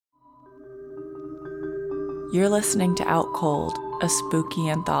You're listening to Out Cold, a spooky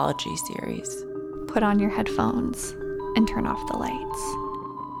anthology series. Put on your headphones and turn off the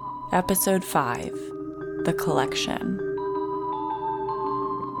lights. Episode 5, The Collection.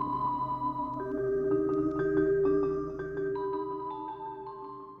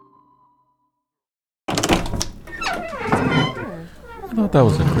 I thought that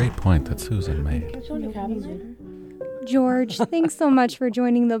was a great point that Susan made. George, thanks so much for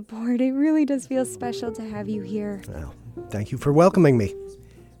joining the board. It really does feel special to have you here. Well, thank you for welcoming me.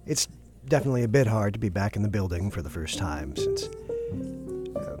 It's definitely a bit hard to be back in the building for the first time since...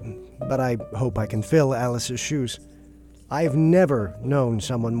 but I hope I can fill Alice's shoes. I've never known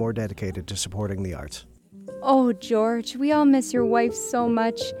someone more dedicated to supporting the arts. Oh, George, we all miss your wife so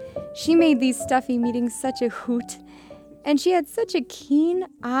much. She made these stuffy meetings such a hoot. And she had such a keen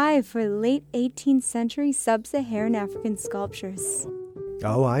eye for late 18th century sub-Saharan African sculptures.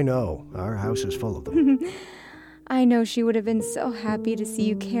 Oh, I know. Our house is full of them. I know she would have been so happy to see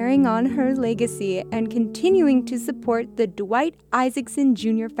you carrying on her legacy and continuing to support the Dwight Isaacson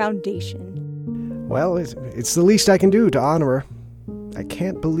Jr. Foundation. Well, it's the least I can do to honor her. I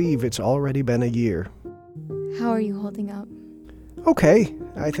can't believe it's already been a year. How are you holding up? Okay,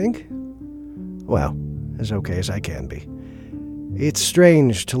 I think. Well, as okay as I can be. It's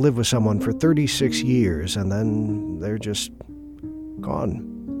strange to live with someone for 36 years and then they're just gone.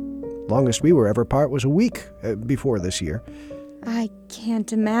 Longest we were ever apart was a week before this year. I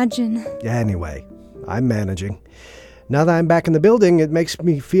can't imagine. Anyway, I'm managing. Now that I'm back in the building, it makes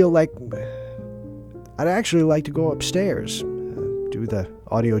me feel like I'd actually like to go upstairs, do the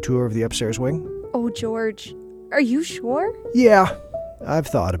audio tour of the upstairs wing. Oh, George, are you sure? Yeah, I've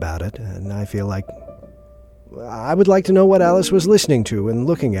thought about it, and I feel like I would like to know what Alice was listening to and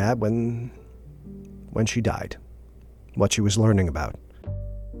looking at when she died. What she was learning about.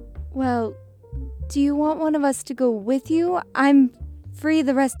 Well, do you want one of us to go with you? I'm free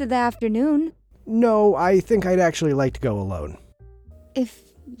the rest of the afternoon. No, I think I'd actually like to go alone.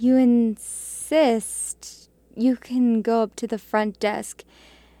 If you insist, you can go up to the front desk.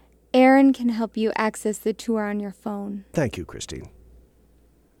 Aaron can help you access the tour on your phone. Thank you, Christine.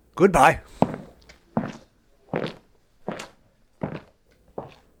 Goodbye.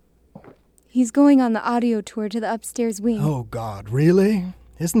 He's going on the audio tour to the upstairs wing. Oh, God, really?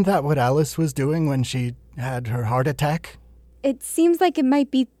 Isn't that what Alice was doing when she had her heart attack? It seems like it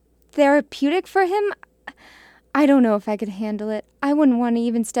might be therapeutic for him. I don't know if I could handle it. I wouldn't want to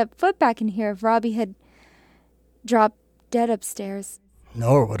even step foot back in here if Robbie had dropped dead upstairs.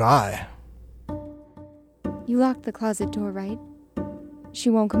 Nor would I. You locked the closet door, right? She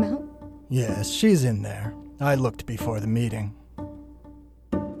won't come out? Yes, she's in there. I looked before the meeting.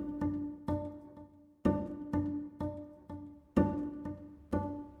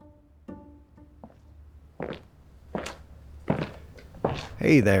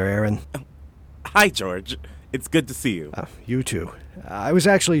 Hey there, Aaron. Hi, George. It's good to see you. You too. I was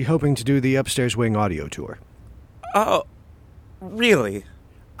actually hoping to do the upstairs wing audio tour. Oh, really?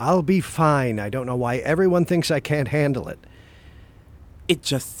 I'll be fine. I don't know why everyone thinks I can't handle it. It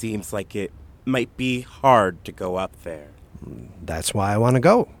just seems like it might be hard to go up there. That's why I want to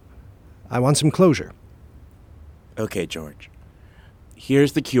go. I want some closure. Okay, George.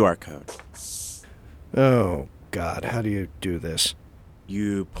 Here's the QR code. Oh, God, how do you do this?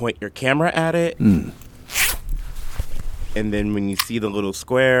 You point your camera at it, and then when you see the little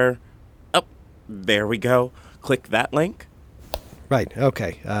square, there we go. Click that link. Right,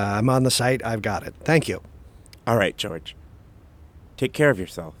 okay. I'm on the site. I've got it. Thank you. All right, George. Take care of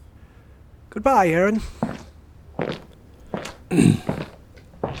yourself. Goodbye, Aaron.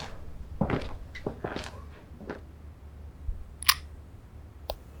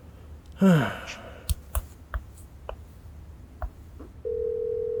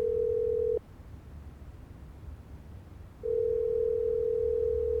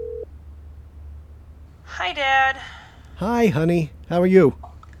 Hi, Dad. Hi, honey. How are you?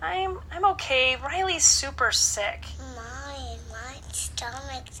 I'm okay. Riley's super sick. My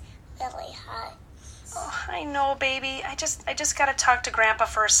stomach's really hot. Oh, I know, baby. I just gotta talk to Grandpa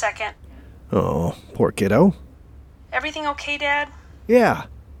for a second. Oh, poor kiddo. Everything okay, Dad? Yeah,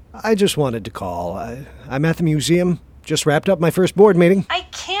 I just wanted to call. I'm at the museum. Just wrapped up my first board meeting. I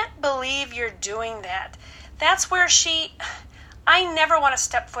can't believe you're doing that. That's where I never want to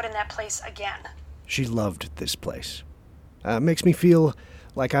step foot in that place again. She loved this place. Makes me feel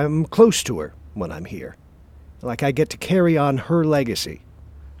like I'm close to her when I'm here. Like I get to carry on her legacy.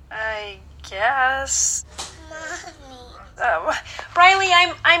 I guess. Mommy. Riley,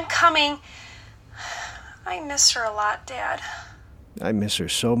 I'm coming. I miss her a lot, Dad. I miss her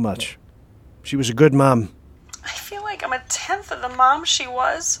so much. She was a good mom. I'm a tenth of the mom she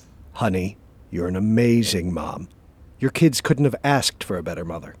was. Honey, you're an amazing mom. Your kids couldn't have asked for a better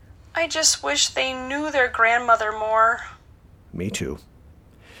mother. I just wish they knew their grandmother more. Me too.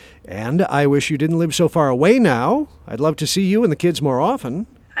 And I wish you didn't live so far away now. I'd love to see you and the kids more often.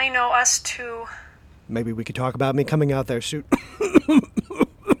 I know, us too. Maybe we could talk about me coming out there soon.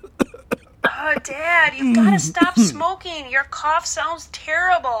 Oh, Dad, you've got to stop smoking. Your cough sounds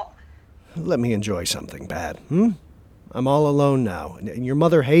terrible. Let me enjoy something bad, I'm all alone now, and your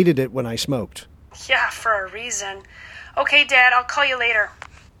mother hated it when I smoked. Yeah, for a reason. Okay, Dad, I'll call you later.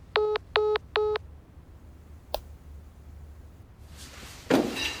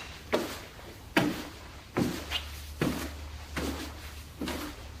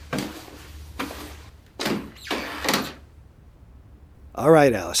 All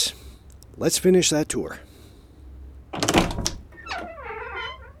right, Alice. Let's finish that tour.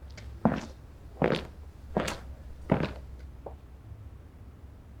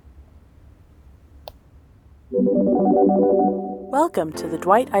 Welcome to the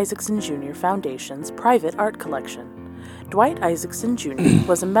Dwight Isaacson Jr. Foundation's private art collection. Dwight Isaacson Jr.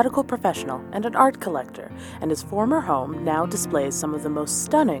 was a medical professional and an art collector, and his former home now displays some of the most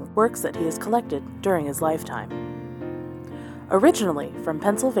stunning works that he has collected during his lifetime. Originally from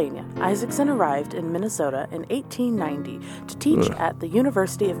Pennsylvania, Isaacson arrived in Minnesota in 1890 to teach at the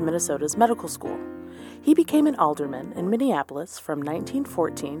University of Minnesota's medical school. He became an alderman in Minneapolis from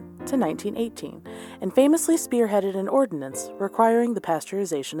 1914 to 1918 and famously spearheaded an ordinance requiring the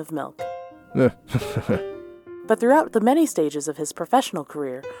pasteurization of milk. But throughout the many stages of his professional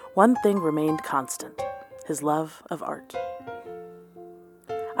career, one thing remained constant: his love of art.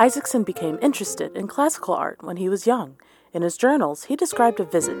 Isaacson became interested in classical art when he was young. In his journals, he described a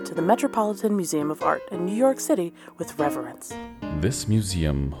visit to the Metropolitan Museum of Art in New York City with reverence. This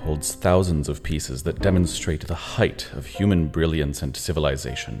museum holds thousands of pieces that demonstrate the height of human brilliance and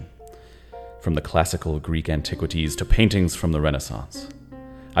civilization, from the classical Greek antiquities to paintings from the Renaissance.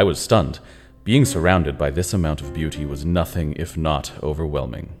 I was stunned. Being surrounded by this amount of beauty was nothing if not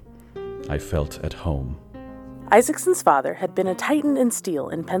overwhelming. I felt at home. Isaacson's father had been a titan in steel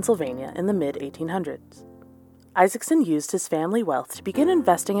in Pennsylvania in the mid-1800s. Isaacson used his family wealth to begin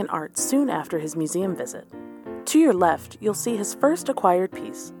investing in art soon after his museum visit. To your left, you'll see his first acquired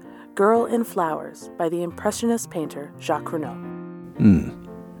piece, Girl in Flowers, by the Impressionist painter Jacques Rounaud.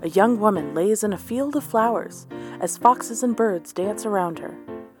 A young woman lays in a field of flowers as foxes and birds dance around her.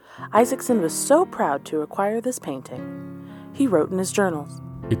 Isaacson was so proud to acquire this painting. He wrote in his journals,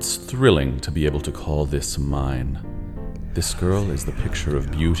 "It's thrilling to be able to call this mine. This girl is the picture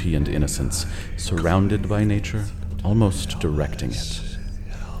of beauty and innocence, surrounded by nature, almost directing it.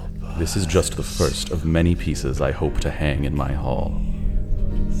 This is just the first of many pieces I hope to hang in my hall."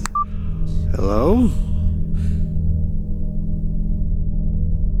 Hello?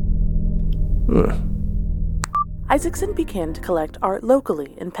 Isaacson began to collect art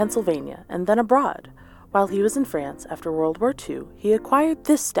locally in Pennsylvania and then abroad. While he was in France after World War II, he acquired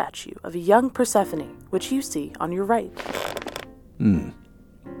this statue of a young Persephone, which you see on your right.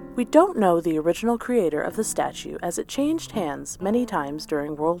 We don't know the original creator of the statue, as it changed hands many times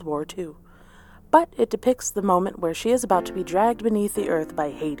during World War II. But it depicts the moment where she is about to be dragged beneath the earth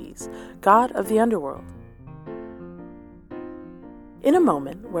by Hades, god of the underworld. In a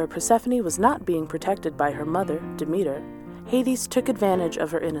moment where Persephone was not being protected by her mother, Demeter, Hades took advantage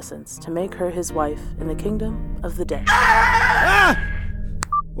of her innocence to make her his wife in the kingdom of the dead.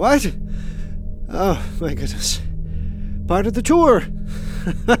 What? Oh, my goodness. Part of the tour.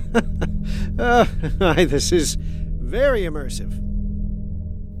 This is very immersive.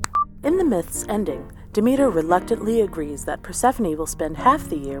 In the myth's ending, Demeter reluctantly agrees that Persephone will spend half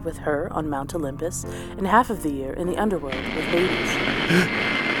the year with her on Mount Olympus and half of the year in the underworld with Hades.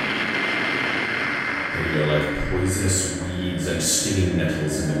 They are like poisonous weeds and stinging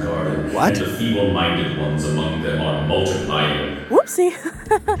nettles in the garden. What? And the feeble-minded ones among them are multiplying. Whoopsie!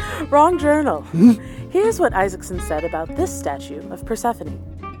 Wrong journal. Here's what Isaacson said about this statue of Persephone.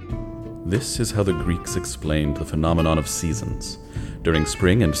 This is how the Greeks explained the phenomenon of seasons. During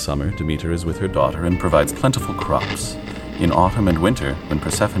spring and summer, Demeter is with her daughter and provides plentiful crops. In autumn and winter, when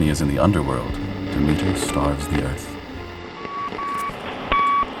Persephone is in the underworld, Demeter starves the earth.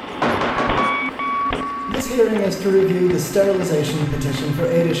 This hearing is to review the sterilization petition for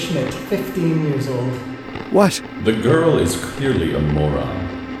Ada Schmidt, 15 years old. What? The girl is clearly a moron.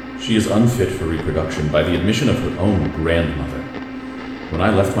 She is unfit for reproduction by the admission of her own grandmother. When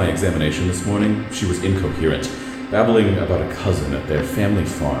I left my examination this morning, she was incoherent, babbling about a cousin at their family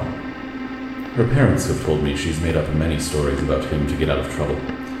farm. Her parents have told me she's made up many stories about him to get out of trouble.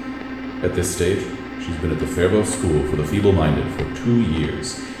 At this stage, She's been at the Fairvaux School for the Feeble-Minded for 2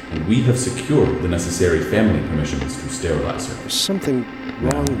 years, and we have secured the necessary family permissions to sterilize her. There's something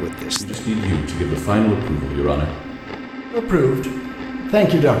wrong with this. We just need you to give the final approval, Your Honor. Approved.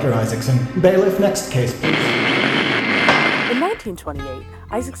 Thank you, Dr. Isaacson. Bailiff, next case, please. In 1928,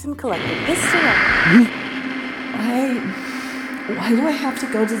 Isaacson collected this ceramic. Why do I have to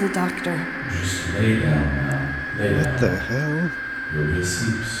go to the doctor? Just lay down now. Lay down. What the hell? You'll be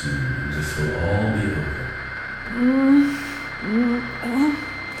asleep soon, and this will all be over.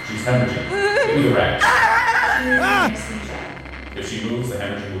 She's hemorrhaging. Give me the rags. If she moves, the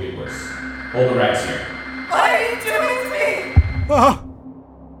hemorrhaging will get worse. Hold the rags here. What are you doing to me? Oh!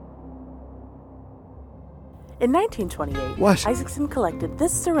 In 1928, What? Isaacson collected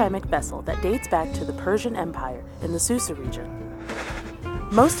this ceramic vessel that dates back to the Persian Empire in the Susa region.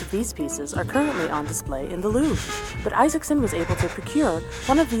 Most of these pieces are currently on display in the Louvre, but Isaacson was able to procure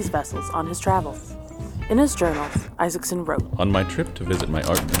one of these vessels on his travels. In his journals, Isaacson wrote, On my trip to visit my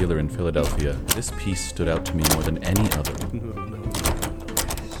art dealer in Philadelphia, this piece stood out to me more than any other.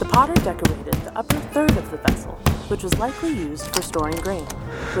 The potter decorated the upper third of the vessel, which was likely used for storing grain,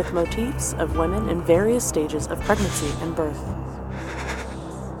 with motifs of women in various stages of pregnancy and birth.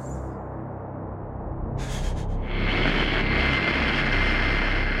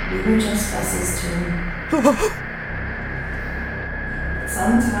 We were just vessels too.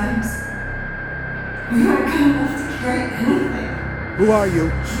 Sometimes we weren't good enough to carry anything. Who are you?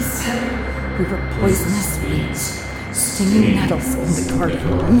 He said we were poisonous weeds, stinging nettles in the garden.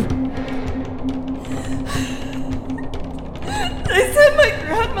 I said my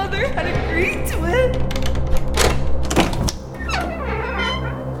grandmother had agreed to it.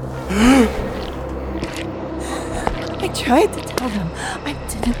 I tried to tell them I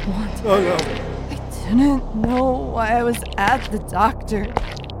didn't want to. Oh no. I didn't know why I was at the doctor.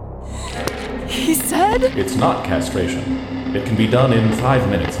 He said... It's not castration. It can be done in 5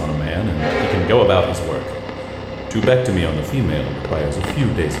 minutes on a man, and he can go about his work. Tubectomy on the female requires a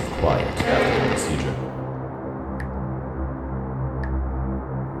few days of quiet after the procedure.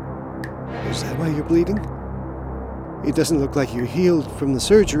 Is that why you're bleeding? It doesn't look like you're healed from the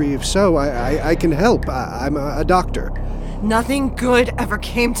surgery. If so, I can help. I'm a doctor. Nothing good ever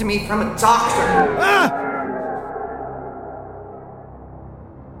came to me from a doctor. Ah!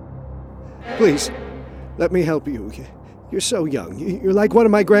 Please, let me help you. You're so young. You're like one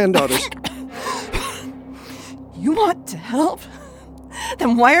of my granddaughters. You want to help?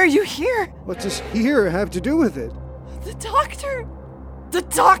 Then why are you here? What does here have to do with it? The doctor! The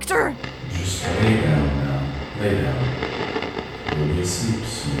doctor! Just lay down now. Lay down. You'll be asleep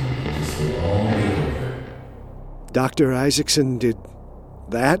soon, and this will all be over. Dr. Isaacson did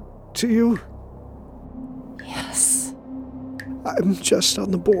that to you? Yes. I'm just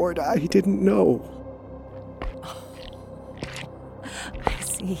on the board. I didn't know. I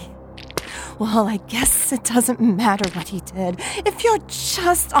see. Well, I guess it doesn't matter what he did if you're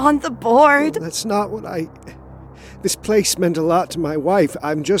just on the board. That's not what This place meant a lot to my wife.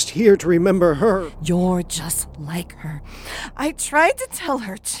 I'm just here to remember her. You're just like her. I tried to tell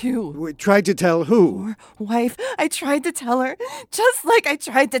her, too. We tried to tell who? Your wife. I tried to tell her, just like I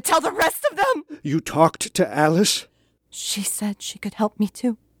tried to tell the rest of them. You talked to Alice? She said she could help me,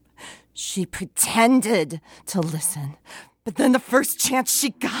 too. She pretended to listen. But then the first chance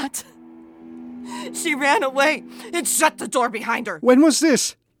she got, she ran away and shut the door behind her. When was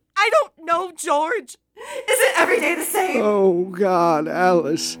this? I don't know, George. Is it every day the same? Oh, God,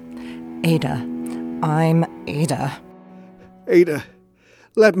 Alice. Ada. I'm Ada. Ada,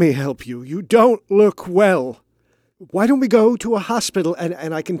 let me help you. You don't look well. Why don't we go to a hospital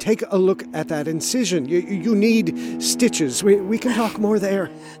and I can take a look at that incision? You need stitches. We can talk more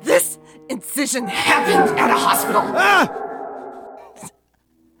there. This incision happened at a hospital. Ah!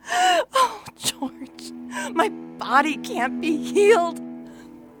 Oh, George. My body can't be healed.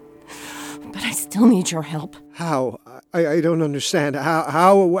 But I still need your help. How? I don't understand.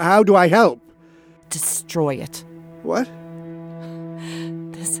 How do I help? Destroy it. What?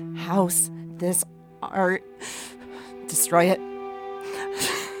 This house, this art. Destroy it.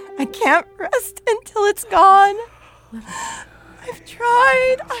 I can't rest until it's gone. I've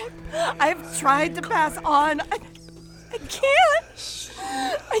tried. I've tried to pass on. I can't.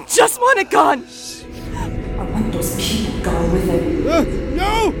 I just want it gone. I want those people gone with it.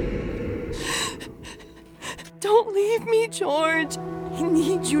 No! Don't leave me, George. I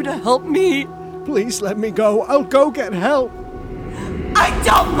need you to help me. Please let me go. I'll go get help. I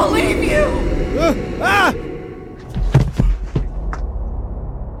don't believe you!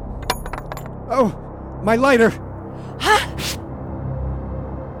 Oh, my lighter. Huh?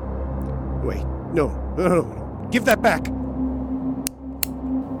 Wait, no. Give that back.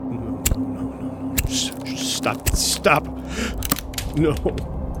 No. Stop. No.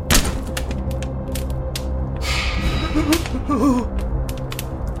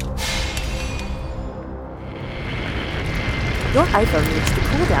 Your iPhone needs to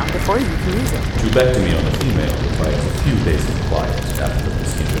cool down before you can use it. Tubectomy on the female requires a few days of quiet after the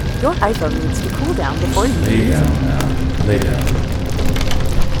procedure. Your iPhone needs to cool down before you can Lay use it. down now. Lay down.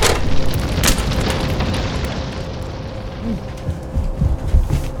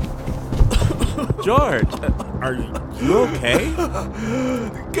 George, are you okay?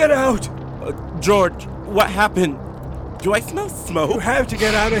 Get out! George, what happened? Do I smell smoke? You have to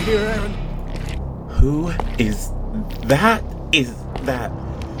get out of here, Aaron. Who is that? Is that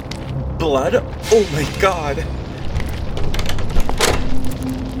blood? Oh my god.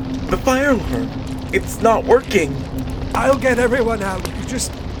 The fire alarm. It's not working. I'll get everyone out. You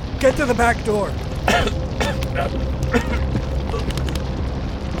just get to the back door.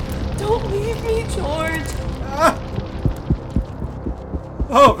 Don't leave me, George.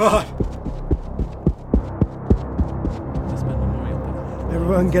 Oh, God.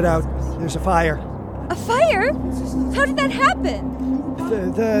 Everyone get out. There's a fire. A fire? How did that happen?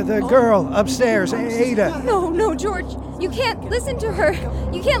 The girl upstairs, Ada. No, George. You can't listen to her.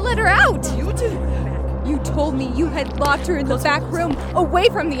 You can't let her out. You did. You told me you had locked her in the back room, away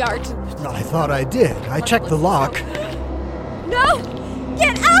from the art. I thought I did. I checked the lock. No!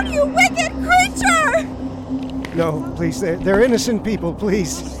 Get out, you wicked creature! No, please, they're innocent people,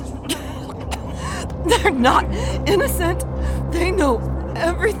 please. They're not innocent. They know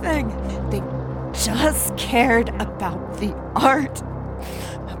everything. They just cared about the art.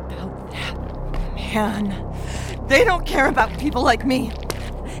 About that man. They don't care about people like me.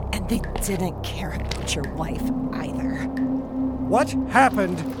 And they didn't care about your wife either. What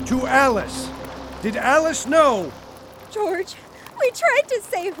happened to Alice? Did Alice know? George, we tried to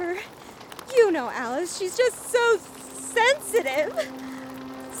save her. You know Alice, she's just so sensitive.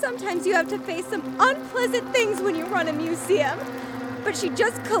 Sometimes you have to face some unpleasant things when you run a museum. But she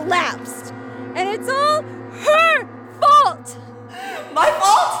just collapsed. And it's all her fault! My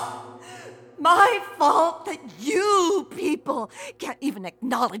fault? My fault that you people can't even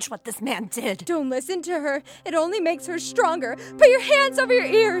acknowledge what this man did. Don't listen to her. It only makes her stronger. Put your hands over your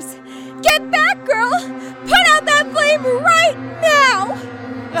ears. Get back, girl! Put out that flame right now!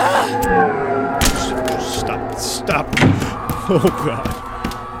 Stop. Oh, God.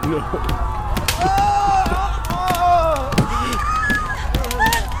 No.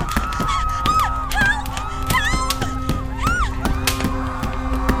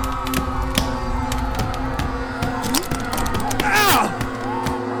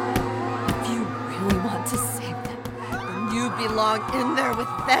 Belong in there with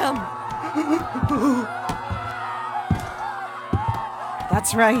them.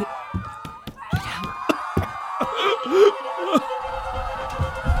 That's right. Get out.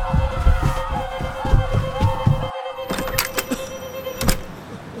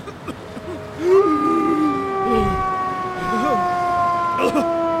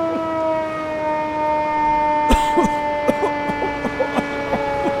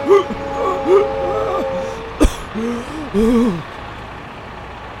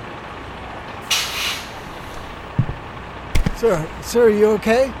 Sir, are you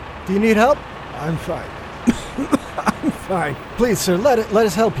okay? Do you need help? I'm fine. I'm fine. Please, sir, let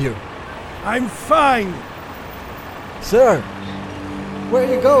us help you. I'm fine. Sir, where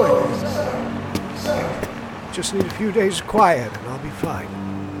are you going? Sir. Just need a few days of quiet and I'll be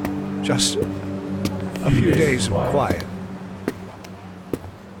fine. Just a few days of quiet.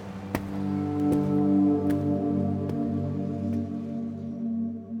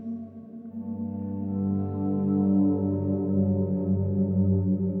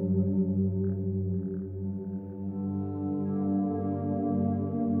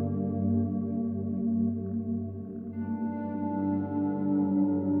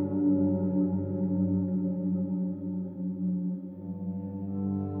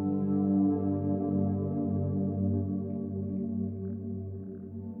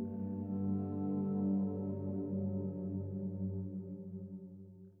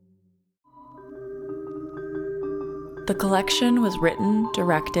 The collection was written,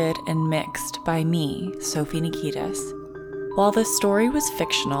 directed, and mixed by me, Sophie Nikitas. While the story was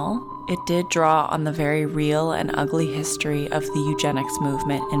fictional, it did draw on the very real and ugly history of the eugenics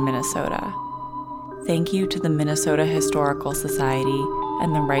movement in Minnesota. Thank you to the Minnesota Historical Society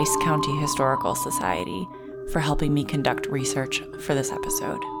and the Rice County Historical Society for helping me conduct research for this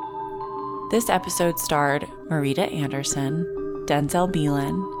episode. This episode starred Marita Anderson, Denzel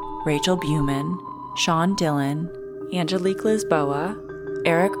Beelan, Rachel Buman, Sean Dillon, Angelique Lisboa,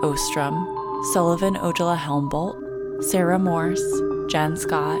 Eric Ostrom, Sullivan Ojala Helmbolt, Sarah Morse, Jen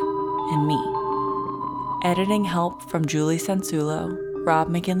Scott, and me. Editing help from Julie Sensulo, Rob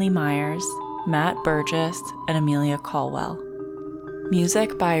McKinley Myers, Matt Burgess, and Amelia Caldwell.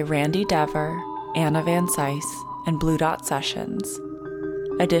 Music by Randy Dever, Anna Van Sice, and Blue Dot Sessions.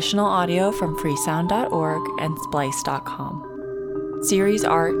 Additional audio from freesound.org and splice.com. Series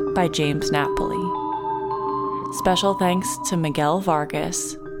art by James Napoli. Special thanks to Miguel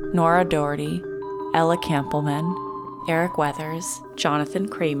Vargas, Nora Doherty, Ella Campbellman, Eric Weathers, Jonathan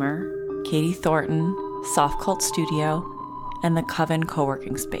Kramer, Katie Thornton, Soft Cult Studio, and the Coven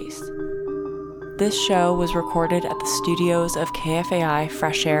Co-working Space. This show was recorded at the studios of KFAI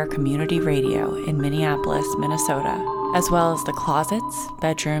Fresh Air Community Radio in Minneapolis, Minnesota, as well as the closets,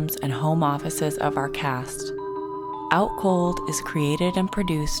 bedrooms, and home offices of our cast. Out Cold is created and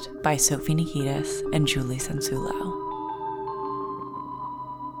produced by Sophie Nikitas and Julie Sensulo.